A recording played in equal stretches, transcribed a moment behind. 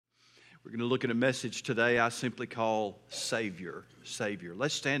We're going to look at a message today I simply call Savior. Savior.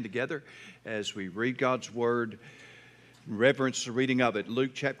 Let's stand together as we read God's Word in reverence the reading of it.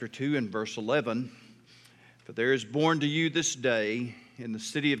 Luke chapter 2 and verse 11. For there is born to you this day in the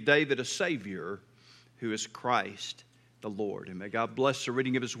city of David a Savior who is Christ the Lord. And may God bless the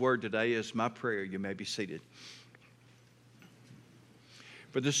reading of His Word today is my prayer. You may be seated.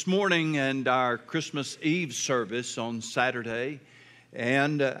 For this morning and our Christmas Eve service on Saturday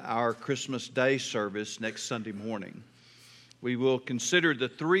and our Christmas Day service next Sunday morning, we will consider the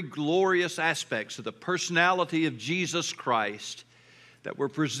three glorious aspects of the personality of Jesus Christ that were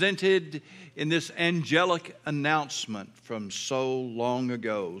presented in this angelic announcement from so long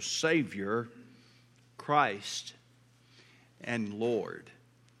ago: Savior, Christ, and Lord.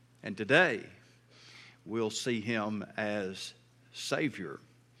 And today we'll see Him as Savior.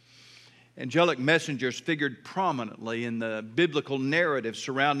 Angelic messengers figured prominently in the biblical narrative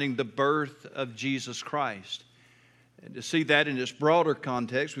surrounding the birth of Jesus Christ. And to see that in its broader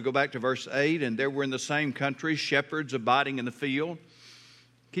context, we go back to verse 8, and there were in the same country shepherds abiding in the field,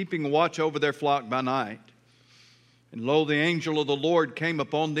 keeping watch over their flock by night. And lo, the angel of the Lord came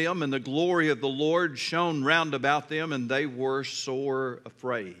upon them, and the glory of the Lord shone round about them, and they were sore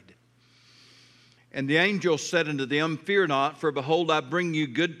afraid. And the angel said unto them, Fear not, for behold, I bring you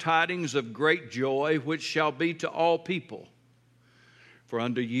good tidings of great joy, which shall be to all people. For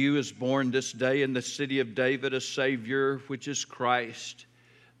unto you is born this day in the city of David a Savior, which is Christ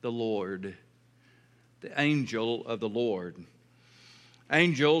the Lord. The angel of the Lord.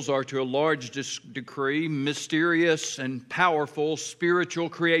 Angels are to a large degree mysterious and powerful spiritual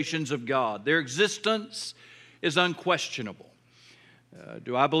creations of God. Their existence is unquestionable.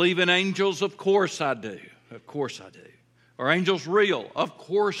 Do I believe in angels? Of course I do. Of course I do. Are angels real? Of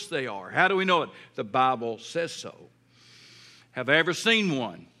course they are. How do we know it? The Bible says so. Have I ever seen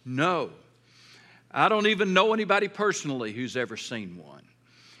one? No. I don't even know anybody personally who's ever seen one.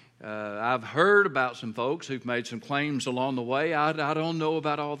 I've heard about some folks who've made some claims along the way. I don't know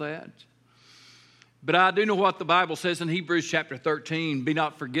about all that. But I do know what the Bible says in Hebrews chapter 13, Be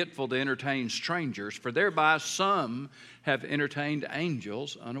not forgetful to entertain strangers, for thereby some have entertained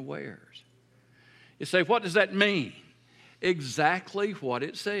angels unawares. You say, what does that mean? Exactly what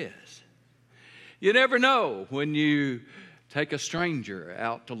it says. You never know when you take a stranger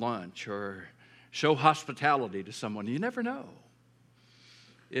out to lunch or show hospitality to someone. You never know.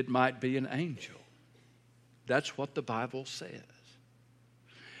 It might be an angel. That's what the Bible says.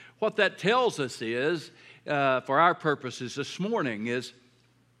 What that tells us is, for our purposes this morning, is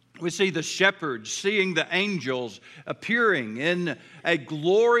we see the shepherds seeing the angels appearing in a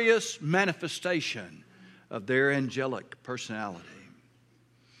glorious manifestation of their angelic personality.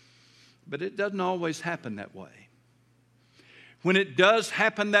 But it doesn't always happen that way. When it does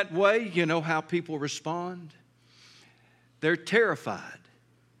happen that way, you know how people respond? They're terrified.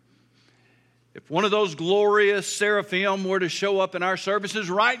 If one of those glorious seraphim were to show up in our services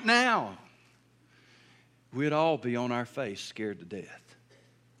right now, we'd all be on our face scared to death,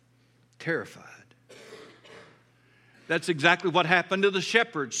 terrified. That's exactly what happened to the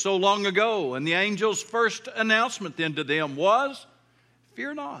shepherds so long ago. And the angel's first announcement then to them was,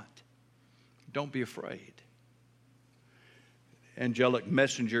 Fear not, don't be afraid. Angelic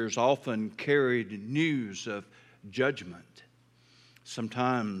messengers often carried news of judgment,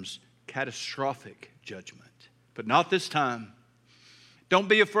 sometimes catastrophic judgment. But not this time. Don't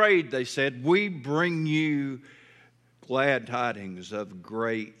be afraid, they said. We bring you glad tidings of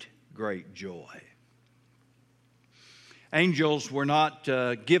great, great joy. Angels were not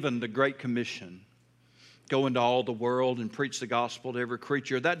given the Great Commission. Go into all the world and preach the gospel to every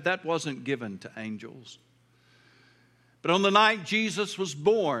creature. That wasn't given to angels. But on the night Jesus was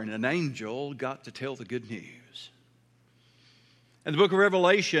born, an angel got to tell the good news. And the book of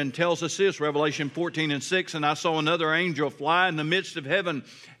Revelation tells us this, Revelation 14:6, And I saw another angel fly in the midst of heaven,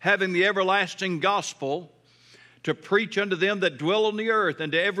 having the everlasting gospel, to preach unto them that dwell on the earth,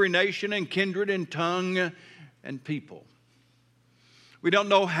 and to every nation and kindred and tongue and people. We don't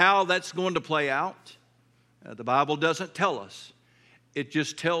know how that's going to play out. The Bible doesn't tell us. It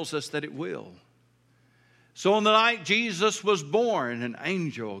just tells us that it will. So on the night Jesus was born, an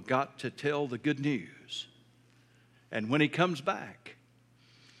angel got to tell the good news. And when He comes back,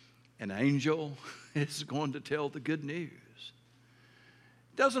 an angel is going to tell the good news.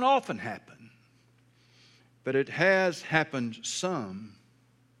 It doesn't often happen, but it has happened some.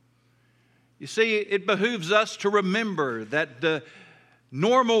 You see, it behooves us to remember that the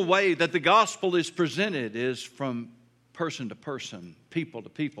normal way that the gospel is presented is from person to person, people to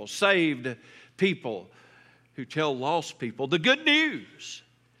people, saved people who tell lost people the good news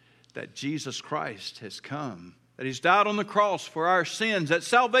that Jesus Christ has come, that He's died on the cross for our sins, that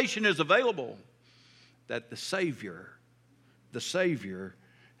salvation is available, that the Savior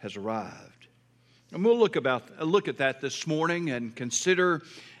has arrived. And we'll look at that this morning and consider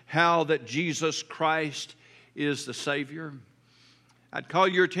how that Jesus Christ is the Savior. I'd call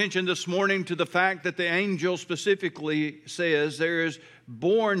your attention this morning to the fact that the angel specifically says, there is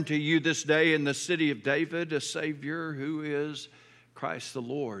born to you this day in the city of David a Savior who is Christ the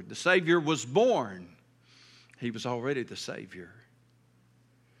Lord. The Savior was born. He was already the Savior.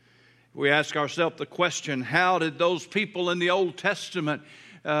 We ask ourselves the question, how did those people in the Old Testament,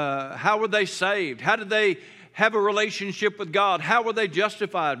 how were they saved? How did they have a relationship with God? How were they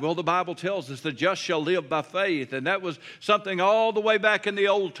justified? Well, the Bible tells us the just shall live by faith. And that was something all the way back in the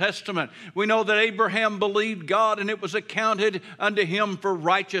Old Testament. We know that Abraham believed God and it was accounted unto him for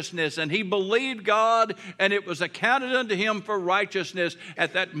righteousness. And he believed God and it was accounted unto him for righteousness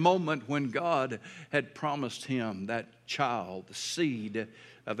at that moment when God had promised him that child, the seed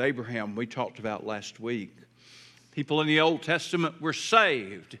of Abraham we talked about last week. People in the Old Testament were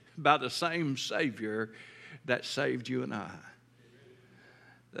saved by the same Savior that saved you and I.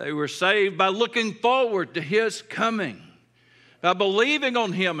 They were saved by looking forward to His coming, by believing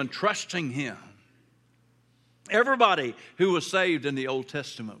on Him and trusting Him. Everybody who was saved in the Old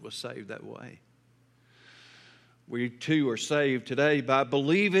Testament was saved that way. We too are saved today by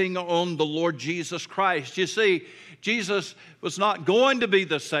believing on the Lord Jesus Christ. You see, Jesus was not going to be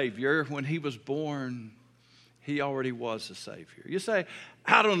the Savior when He was born. He already was the Savior. You say,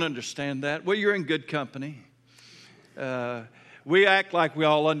 I don't understand that. Well, you're in good company. We act like we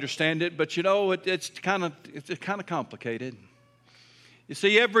all understand it, but you know, it's kind of complicated. You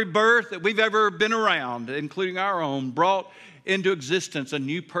see, every birth that we've ever been around, including our own, brought into existence a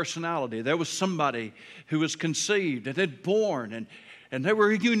new personality. There was somebody who was conceived and then born, and they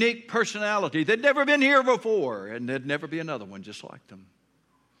were a unique personality. They'd never been here before, and there'd never be another one just like them.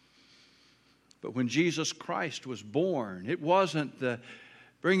 But when Jesus Christ was born, it wasn't the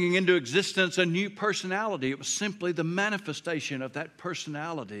bringing into existence a new personality. It was simply the manifestation of that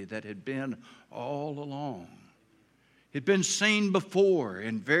personality that had been all along. It had been seen before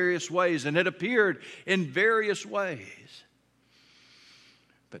in various ways, and it appeared in various ways.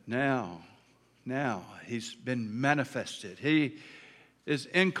 But now He's been manifested. He is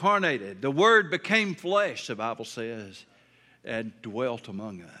incarnated. The Word became flesh, the Bible says, and dwelt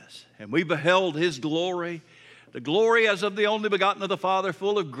among us. And we beheld His glory, the glory as of the only begotten of the Father,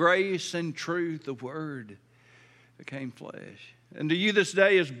 full of grace and truth. The Word became flesh. And to you this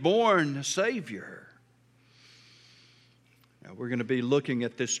day is born a Savior. Now we're going to be looking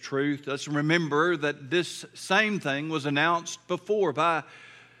at this truth. Let's remember that this same thing was announced before by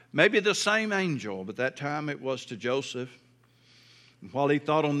maybe the same angel, but that time it was to Joseph. And while he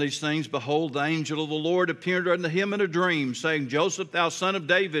thought on these things, behold, the angel of the Lord appeared unto him in a dream, saying, Joseph, thou son of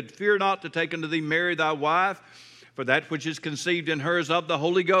David, fear not to take unto thee Mary thy wife, for that which is conceived in her is of the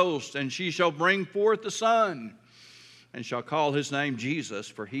Holy Ghost, and she shall bring forth a son, and shall call his name Jesus,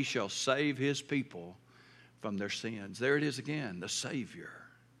 for he shall save his people from their sins. There it is again, the Savior.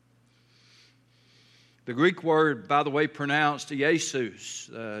 The Greek word, by the way, pronounced Jesus.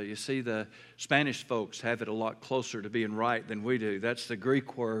 You see, the Spanish folks have it a lot closer to being right than we do. That's the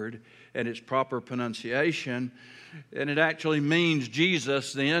Greek word and its proper pronunciation. And it actually means,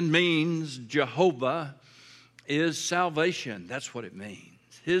 Jesus then means Jehovah is salvation. That's what it means.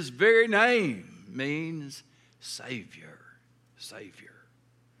 His very name means Savior. Savior.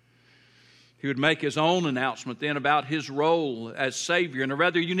 He would make his own announcement then about his role as Savior in a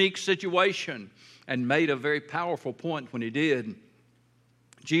rather unique situation, and made a very powerful point when he did.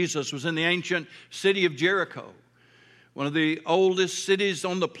 Jesus was in the ancient city of Jericho, one of the oldest cities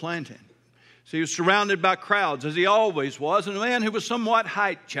on the planet. So he was surrounded by crowds, as he always was, and a man who was somewhat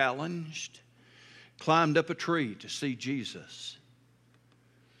height challenged climbed up a tree to see Jesus.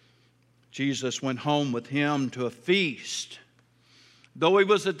 Jesus went home with him to a feast. Though he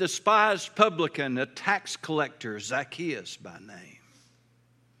was a despised publican, a tax collector, Zacchaeus by name.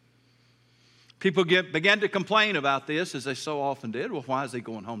 People began to complain about this, as they so often did. Well, why is he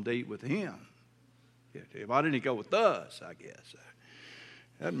going home to eat with him? Why didn't he go with us, I guess?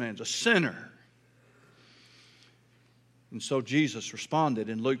 That man's a sinner. And so Jesus responded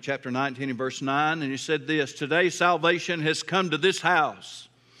in Luke chapter 19 and verse 9, and he said this, Today salvation has come to this house,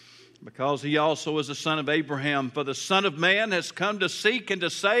 because he also is a son of Abraham. For the Son of Man has come to seek and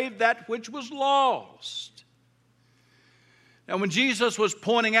to save that which was lost. And when Jesus was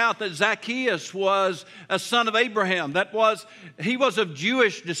pointing out that Zacchaeus was a son of Abraham, he was of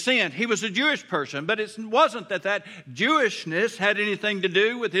Jewish descent. He was a Jewish person, but it wasn't that Jewishness had anything to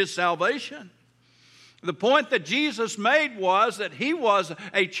do with his salvation. The point that Jesus made was that he was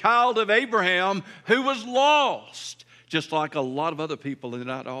a child of Abraham who was lost, just like a lot of other people in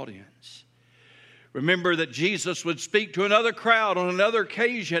that audience. Remember that Jesus would speak to another crowd on another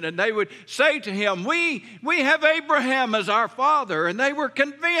occasion, and they would say to him, we have Abraham as our father. And they were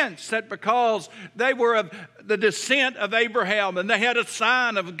convinced that because they were of the descent of Abraham and they had a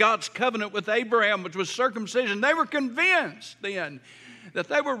sign of God's covenant with Abraham, which was circumcision, they were convinced then that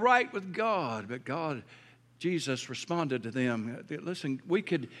they were right with God. But Jesus responded to them, listen, we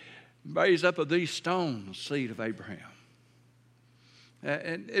could raise up of these stones the seed of Abraham.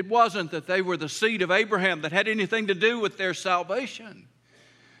 And it wasn't that they were the seed of Abraham that had anything to do with their salvation.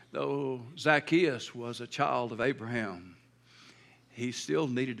 Though Zacchaeus was a child of Abraham, he still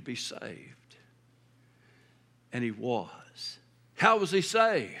needed to be saved. And he was. How was he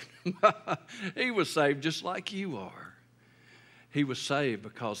saved? He was saved just like you are. He was saved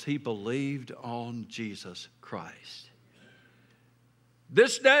because he believed on Jesus Christ.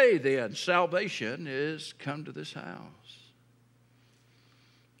 This day, then, salvation is come to this house.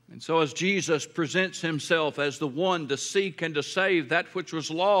 And so as Jesus presents himself as the one to seek and to save that which was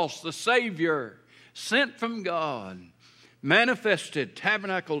lost, the Savior sent from God, manifested,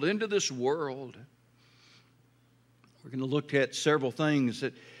 tabernacled into this world, we're going to look at several things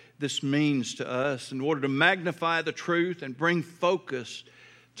that this means to us in order to magnify the truth and bring focus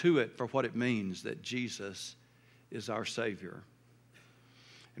to it for what it means that Jesus is our Savior.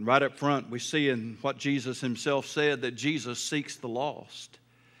 And right up front, we see in what Jesus himself said that Jesus seeks the lost.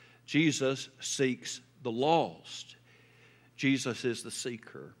 Jesus seeks the lost. Jesus is the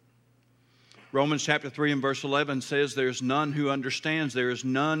seeker. Romans chapter 3 and verse 11 says, there's none who understands, there is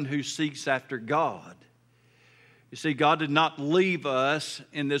none who seeks after God. You see, God did not leave us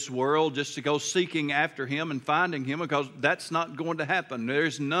in this world just to go seeking after Him and finding Him, because that's not going to happen.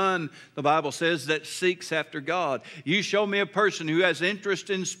 There's none, the Bible says, that seeks after God. You show me a person who has interest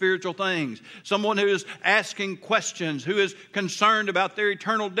in spiritual things, someone who is asking questions, who is concerned about their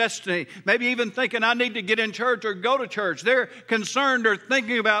eternal destiny, maybe even thinking, I need to get in church or go to church. They're concerned or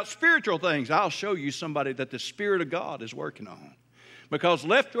thinking about spiritual things. I'll show you somebody that the Spirit of God is working on. Because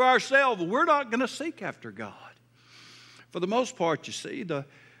left to ourselves, we're not going to seek after God. For the most part, you see, the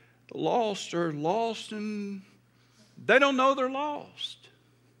lost are lost and they don't know they're lost.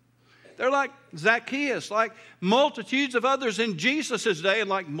 They're like Zacchaeus, like multitudes of others in Jesus' day and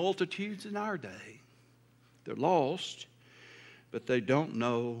like multitudes in our day. They're lost, but they don't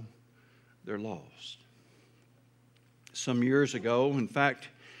know they're lost. Some years ago, in fact,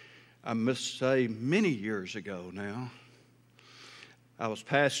 I must say many years ago now, I was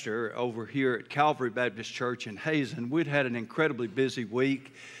pastor over here at Calvary Baptist Church in Hazen. We'd had an incredibly busy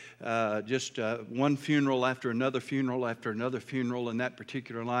week, just one funeral after another funeral after another funeral. And that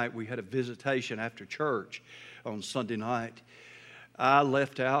particular night, we had a visitation after church on Sunday night. I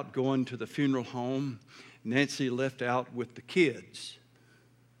left out going to the funeral home. Nancy left out with the kids,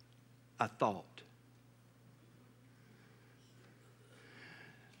 I thought.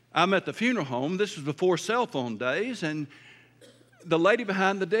 I'm at the funeral home. This was before cell phone days, and the lady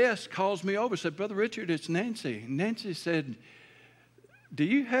behind the desk calls me over and said, Brother Richard, it's Nancy. And Nancy said, do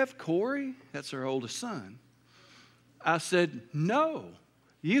you have Corey? That's her oldest son. I said, no,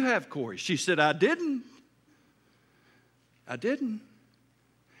 you have Corey. She said, I didn't. Let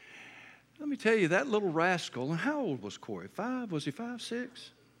me tell you, that little rascal, and how old was Corey? 5? Was he 5, 6?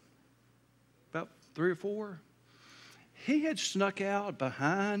 About 3 or 4? He had snuck out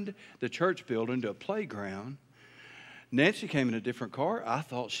behind the church building to a playground. Nancy came in a different car. I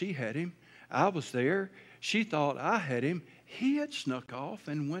thought she had him. I was there. She thought I had him. He had snuck off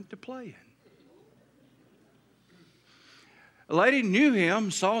and went to playing. A lady knew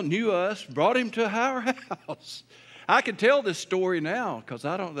him, knew us, brought him to our house. I can tell this story now because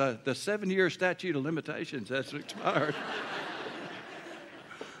the 7-year statute of limitations has expired.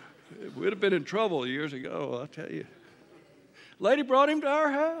 We'd have been in trouble years ago, I'll tell you. Lady brought him to our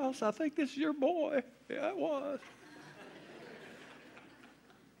house. I think this is your boy. Yeah, it was.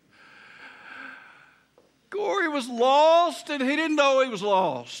 Corey was lost, and he didn't know he was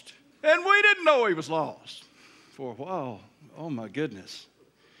lost. And we didn't know he was lost for a while. Oh, my goodness.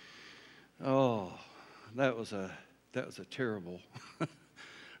 Oh, that was a terrible,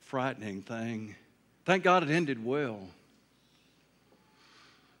 frightening thing. Thank God it ended well.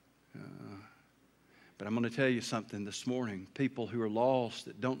 But I'm going to tell you something this morning. People who are lost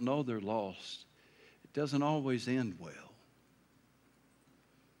that don't know they're lost, it doesn't always end well.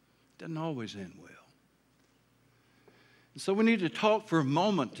 doesn't always end well. And so we need to talk for a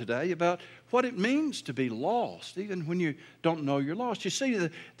moment today about what it means to be lost, even when you don't know you're lost. You see,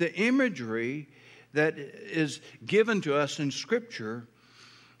 the imagery that is given to us in Scripture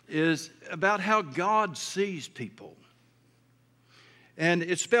is about how God sees people. And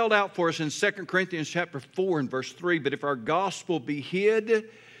it's spelled out for us in 2 Corinthians chapter 4 and verse 3. But if our gospel be hid,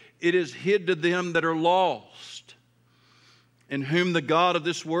 it is hid to them that are lost, in whom the God of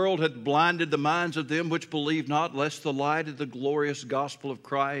this world hath blinded the minds of them which believe not, lest the light of the glorious gospel of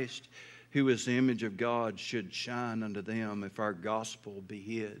Christ, who is the image of God, should shine unto them. If our gospel be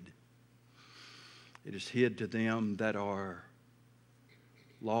hid, it is hid to them that are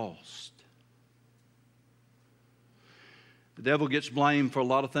lost. The devil gets blamed for a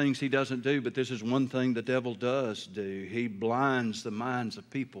lot of things he doesn't do, but this is one thing the devil does do. He blinds the minds of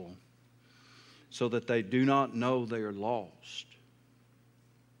people so that they do not know they are lost.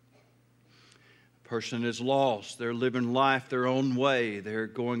 A person is lost. They're living life their own way. They're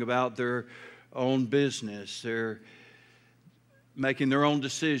going about their own business. They're making their own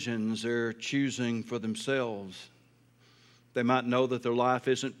decisions. They're choosing for themselves. They might know that their life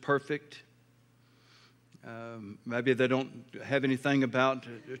isn't perfect. Maybe they don't have anything about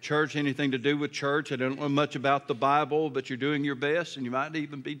church, anything to do with church. They don't know much about the Bible, but you're doing your best, and you might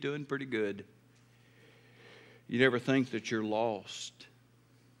even be doing pretty good. You never think that you're lost,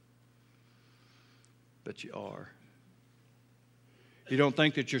 but you are. You don't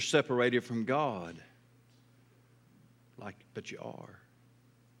think that you're separated from God, but you are.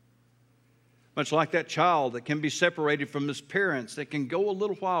 Much like that child that can be separated from his parents, that can go a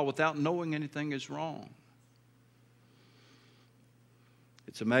little while without knowing anything is wrong.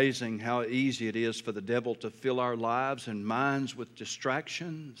 It's amazing how easy it is for the devil to fill our lives and minds with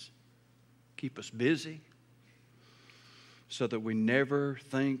distractions, keep us busy, so that we never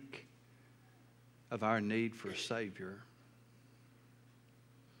think of our need for a Savior.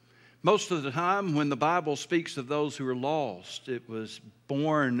 Most of the time when the Bible speaks of those who are lost, it was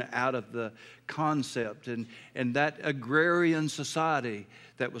born out of the concept and that agrarian society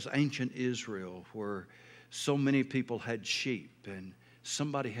that was ancient Israel, where so many people had sheep and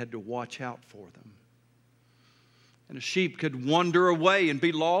somebody had to watch out for them. And a sheep could wander away and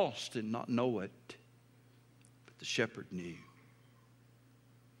be lost and not know it. But the shepherd knew.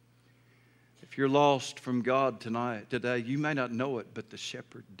 If you're lost from God today, you may not know it, but the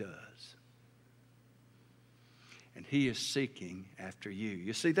shepherd does. And he is seeking after you.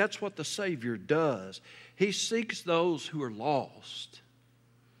 You see, that's what the Savior does. He seeks those who are lost.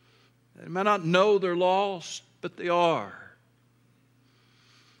 They may not know they're lost, but they are.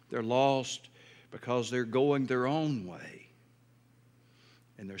 They're lost because they're going their own way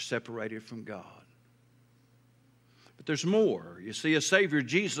and they're separated from God. But there's more. You see, as Savior,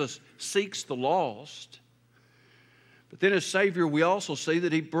 Jesus seeks the lost. But then as Savior, we also see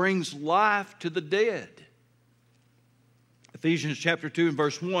that He brings life to the dead. Ephesians chapter 2 and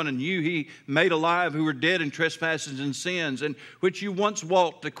verse 1, and you He made alive who were dead in trespasses and sins, in which you once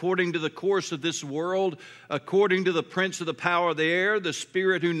walked according to the course of this world, according to the prince of the power of the air, the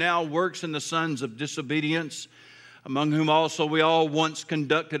spirit who now works in the sons of disobedience, among whom also we all once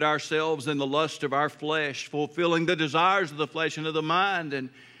conducted ourselves in the lust of our flesh, fulfilling the desires of the flesh and of the mind,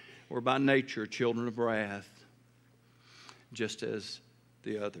 and were by nature children of wrath, just as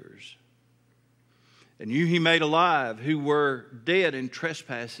the others. And you He made alive who were dead in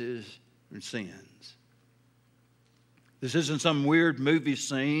trespasses and sins. This isn't some weird movie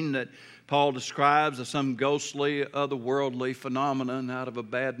scene that Paul describes as some ghostly, otherworldly phenomenon out of a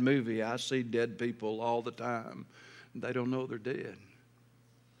bad movie. I see dead people all the time. They don't know they're dead.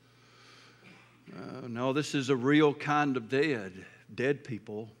 No, this is a real kind of dead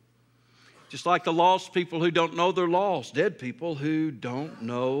people. Just like the lost people who don't know they're lost. Dead people who don't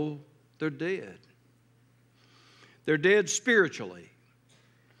know they're dead. They're dead spiritually.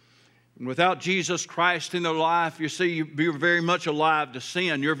 And without Jesus Christ in their life, you see, you're very much alive to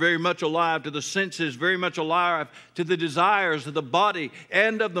sin. You're very much alive to the senses, very much alive to the desires of the body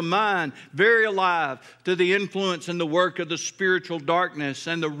and of the mind, very alive to the influence and the work of the spiritual darkness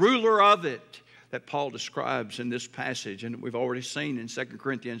and the ruler of it that Paul describes in this passage. And we've already seen in 2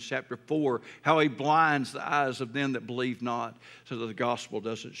 Corinthians chapter 4 how he blinds the eyes of them that believe not, so that the gospel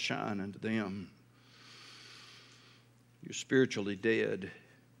doesn't shine unto them. You're spiritually dead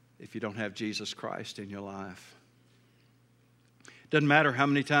if you don't have Jesus Christ in your life. It doesn't matter how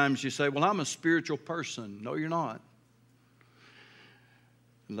many times you say, well, I'm a spiritual person. No, you're not.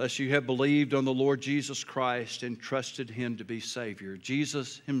 Unless you have believed on the Lord Jesus Christ and trusted Him to be Savior.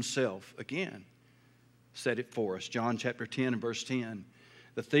 Jesus Himself, again, said it for us. John chapter 10 and verse 10.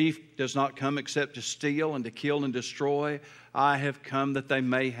 The thief does not come except to steal and to kill and destroy. I have come that they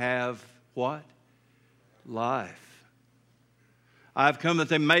may have what? Life. I have come that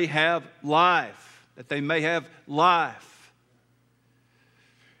they may have life. That they may have life.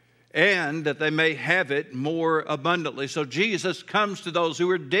 And that they may have it more abundantly. So Jesus comes to those who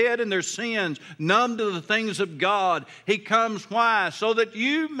are dead in their sins, numb to the things of God. He comes, why? So that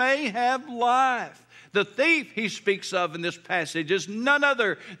you may have life. The thief he speaks of in this passage is none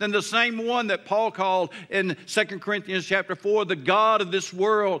other than the same one that Paul called in 2 Corinthians chapter 4, the God of this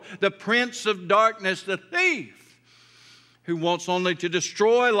world, the prince of darkness, the thief who wants only to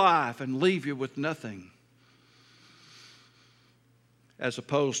destroy life and leave you with nothing. As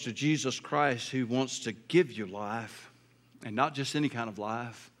opposed to Jesus Christ, who wants to give you life, and not just any kind of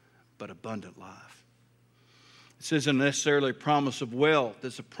life, but abundant life. This isn't necessarily a promise of wealth.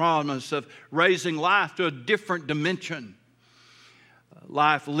 It's a promise of raising life to a different dimension.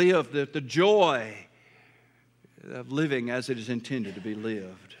 Life lived, the joy of living as it is intended to be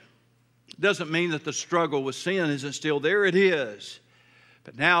lived. It doesn't mean that the struggle with sin isn't still there. It is.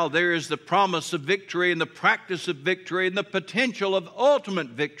 But now there is the promise of victory and the practice of victory and the potential of ultimate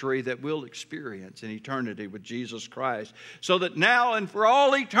victory that we'll experience in eternity with Jesus Christ. So that now and for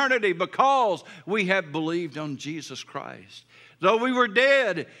all eternity, because we have believed on Jesus Christ, though we were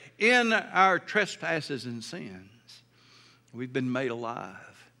dead in our trespasses and sins, we've been made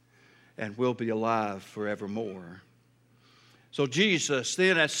alive and will be alive forevermore. So Jesus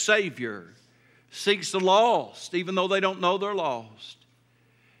then as Savior seeks the lost even though they don't know they're lost.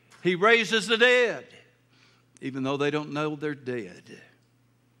 He raises the dead, even though they don't know they're dead.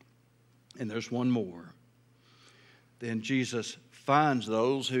 And there's one more. Then Jesus finds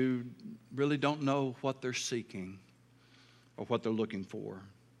those who really don't know what they're seeking or what they're looking for.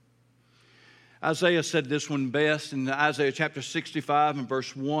 Isaiah said this one best in Isaiah chapter 65 and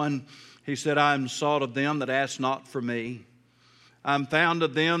verse 1. He said, I am sought of them that ask not for me. I am found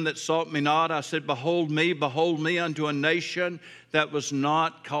of them that sought me not. I said, behold me unto a nation that was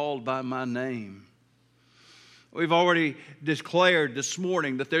not called by my name. We've already declared this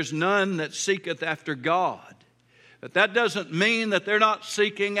morning that there's none that seeketh after God. But that doesn't mean that they're not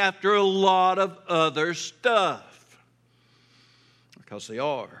seeking after a lot of other stuff. Because they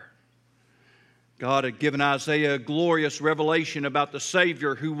are. God had given Isaiah a glorious revelation about the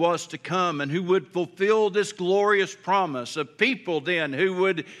Savior who was to come and who would fulfill this glorious promise of people then who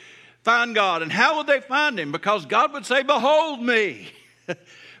would find God. And how would they find Him? Because God would say, behold me.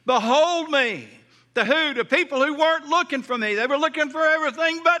 Behold me. To who? To people who weren't looking for me. They were looking for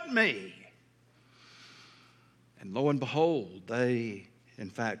everything but me. And lo and behold, they, in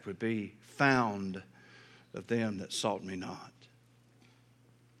fact, would be found of them that sought me not.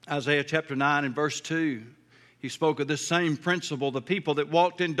 Isaiah chapter 9 and verse 2, he spoke of this same principle. The people that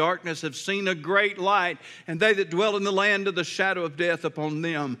walked in darkness have seen a great light, and they that dwell in the land of the shadow of death, upon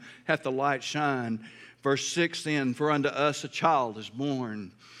them hath the light shine. Verse 6 then, for unto us a child is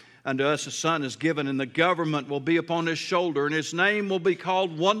born, unto us a son is given, and the government will be upon his shoulder, and his name will be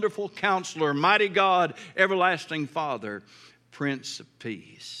called Wonderful Counselor, Mighty God, Everlasting Father, Prince of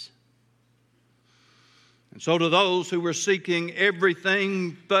Peace. And so to those who were seeking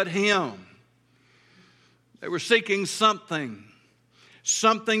everything but Him, they were seeking something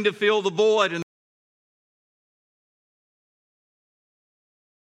to fill the void. And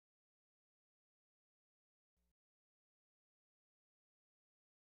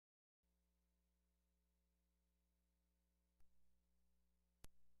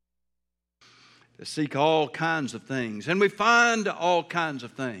to seek all kinds of things. And we find all kinds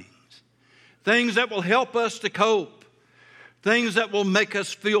of things. Things that will help us to cope. Things that will make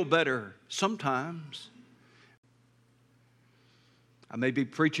us feel better sometimes. I may be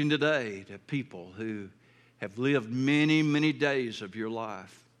preaching today to people who have lived many, many days of your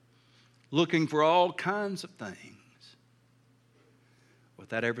life looking for all kinds of things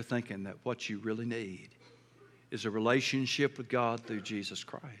without ever thinking that what you really need is a relationship with God through Jesus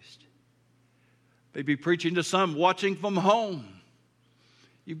Christ. Maybe preaching to some watching from home.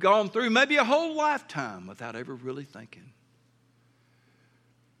 You've gone through maybe a whole lifetime without ever really thinking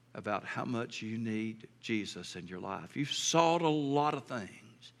about how much you need Jesus in your life. You've sought a lot of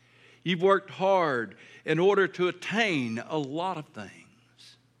things. You've worked hard in order to attain a lot of things.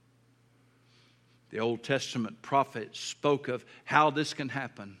 The Old Testament prophets spoke of how this can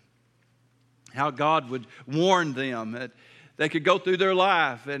happen. How God would warn them that they could go through their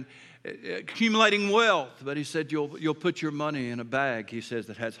life and accumulating wealth, but He said you'll put your money in a bag, He says,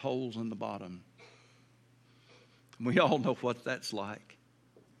 that has holes in the bottom. And we all know what that's like.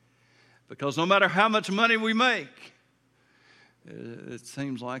 Because no matter how much money we make, it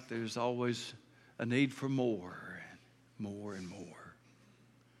seems like there's always a need for more and more and more.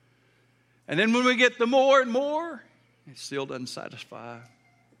 And then when we get the more and more, it still doesn't satisfy.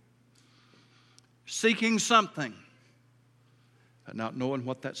 Seeking something, but not knowing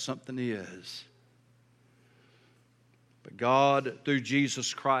what that something is. But God, through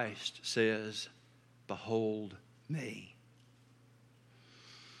Jesus Christ, says, behold me.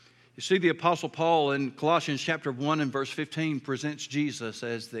 You see, the Apostle Paul in Colossians chapter 1 and verse 15 presents Jesus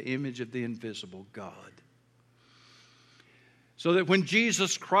as the image of the invisible God. So that when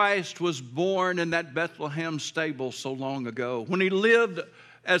Jesus Christ was born in that Bethlehem stable so long ago, when he lived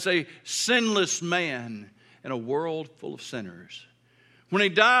as a sinless man in a world full of sinners, when he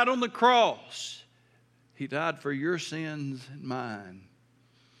died on the cross, he died for your sins and mine.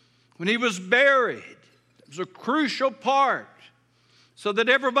 When he was buried, it was a crucial part so that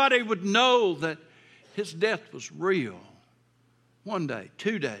everybody would know that his death was real. 1 day,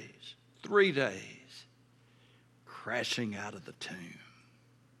 2 days, 3 days, crashing out of the tomb.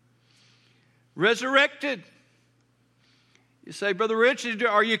 Resurrected. You say, Brother Rich,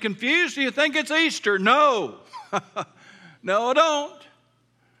 are you confused? Do you think it's Easter? No. No, I don't.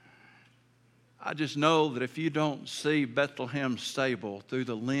 I just know that if you don't see Bethlehem stable through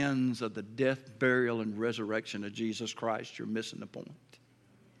the lens of the death, burial, and resurrection of Jesus Christ, you're missing the point.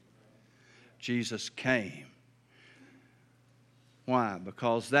 Jesus came. Why?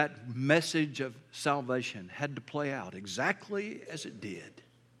 Because that message of salvation had to play out exactly as it did.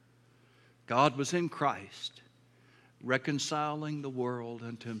 God was in Christ, reconciling the world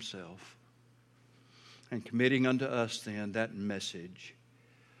unto himself and committing unto us then that message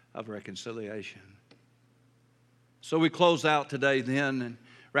of reconciliation. So we close out today then and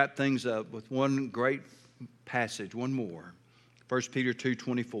wrap things up with one great passage, one more. 1 Peter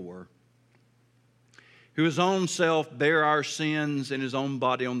 2:24. Who his own self bare our sins in his own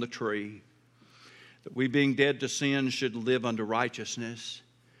body on the tree, that we being dead to sin should live unto righteousness,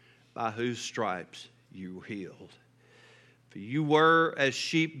 by whose stripes you were healed. For you were as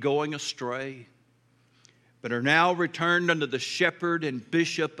sheep going astray, but are now returned unto the shepherd and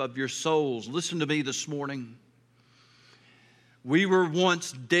bishop of your souls. Listen to me this morning. We were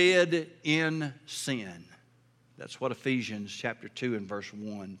once dead in sin. That's what Ephesians chapter 2 and verse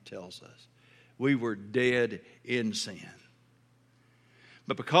 1 tells us. We were dead in sin.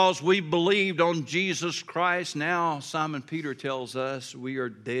 But because we believed on Jesus Christ, now Simon Peter tells us we are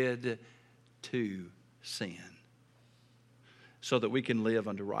dead to sin, so that we can live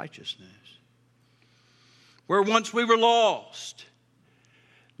unto righteousness. Where once we were lost,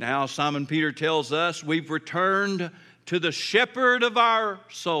 now Simon Peter tells us we've returned to the shepherd of our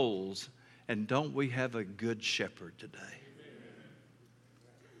souls. And don't we have a good shepherd today?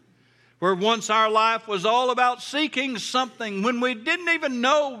 Where once our life was all about seeking something when we didn't even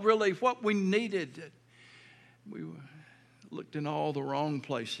know really what we needed. We looked in all the wrong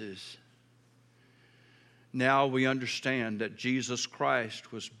places. Now we understand that Jesus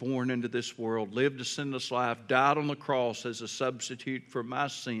Christ was born into this world, lived a sinless life, died on the cross as a substitute for my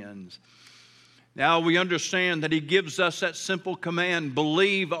sins. Now we understand that he gives us that simple command,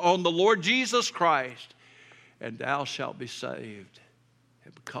 believe on the Lord Jesus Christ, and thou shalt be saved.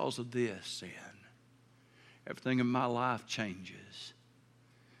 And because of this, then, everything in my life changes.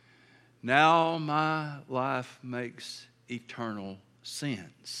 Now my life makes eternal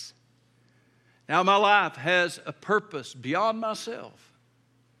sense. Now my life has a purpose beyond myself.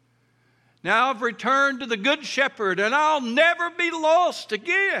 Now I've returned to the Good Shepherd, and I'll never be lost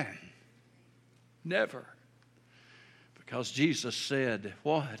again. Never. Because Jesus said,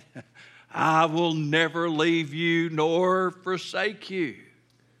 what? I will never leave you nor forsake you.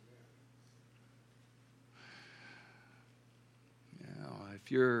 If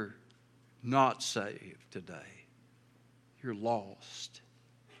you're not saved today, you're lost.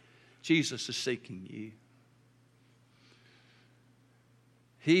 Jesus is seeking you.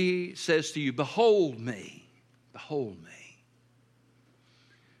 He says to you, behold me, behold me.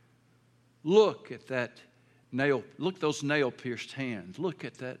 Look at that look at those nail-pierced hands. Look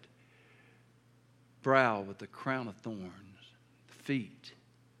at that brow with the crown of thorns, the feet,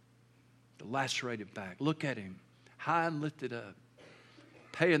 the lacerated back. Look at him, high and lifted up,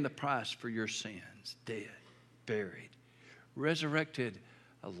 paying the price for your sins, dead, buried, resurrected,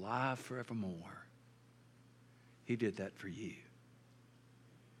 alive forevermore. He did that for you.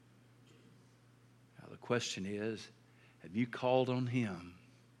 Now the question is, have you called on him?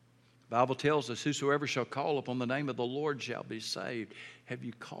 The Bible tells us, whosoever shall call upon the name of the Lord shall be saved. Have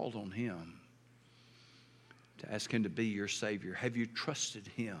you called on him to ask him to be your Savior? Have you trusted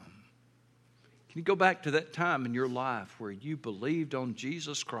him? Can you go back to that time in your life where you believed on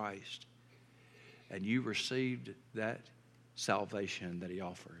Jesus Christ and you received that salvation that He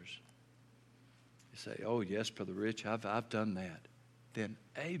offers? You say, oh, yes, Brother Rich, I've done that. Then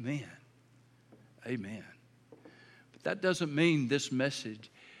amen. Amen. But that doesn't mean this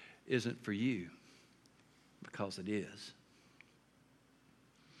message isn't for you, because it is.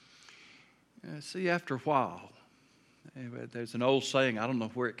 See, after a while, there's an old saying, I don't know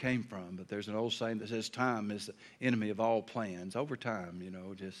where it came from, but there's an old saying that says time is the enemy of all plans. Over time,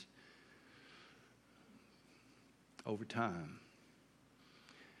 just over time.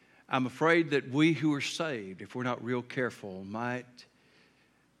 I'm afraid that we who are saved, if we're not real careful, might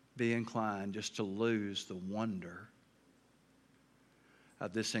be inclined just to lose the wonder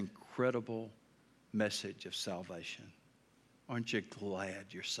of this incredible message of salvation. Aren't you glad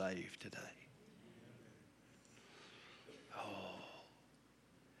you're saved today?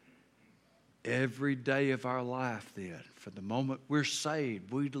 Every day of our life then, from the moment we're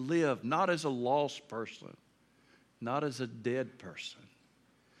saved, we live not as a lost person, not as a dead person,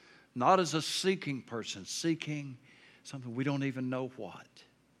 not as a seeking person, seeking something we don't even know what.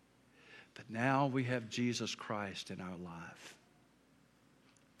 But now we have Jesus Christ in our life.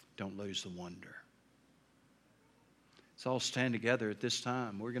 Don't lose the wonder. Let's all stand together at this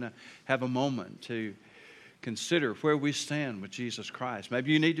time. We're going to have a moment to consider where we stand with Jesus Christ.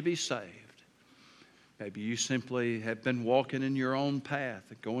 Maybe you need to be saved. Maybe you simply have been walking in your own path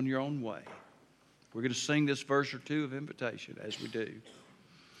and going your own way. We're going to sing this verse or two of invitation as we do.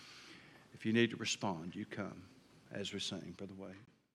 If you need to respond, you come as we sing, Brother Wade.